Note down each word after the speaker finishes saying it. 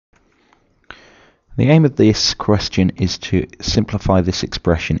The aim of this question is to simplify this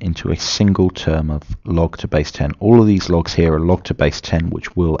expression into a single term of log to base 10. All of these logs here are log to base 10,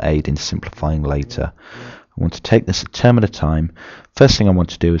 which will aid in simplifying later. I want to take this a term at a time. First thing I want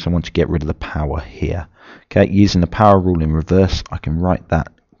to do is I want to get rid of the power here. Okay, using the power rule in reverse, I can write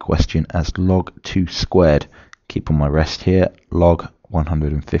that question as log 2 squared. Keep on my rest here, log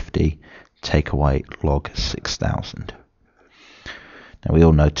 150, take away log 6000. Now we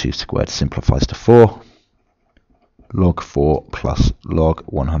all know 2 squared simplifies to 4. Log 4 plus log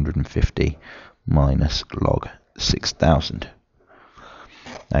 150 minus log 6000.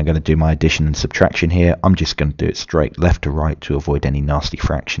 Now I'm going to do my addition and subtraction here. I'm just going to do it straight left to right to avoid any nasty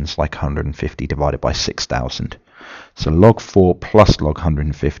fractions like 150 divided by 6000. So log 4 plus log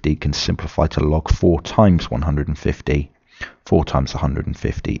 150 can simplify to log 4 times 150. 4 times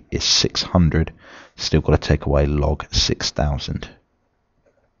 150 is 600. Still got to take away log 6000.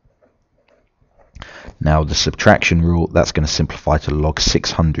 Now the subtraction rule, that's going to simplify to log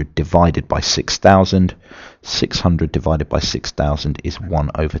 600 divided by 6000. 600 divided by 6000 is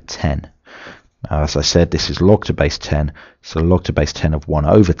 1 over 10. Now as I said, this is log to base 10, so log to base 10 of 1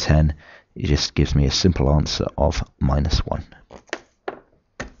 over 10, it just gives me a simple answer of -1.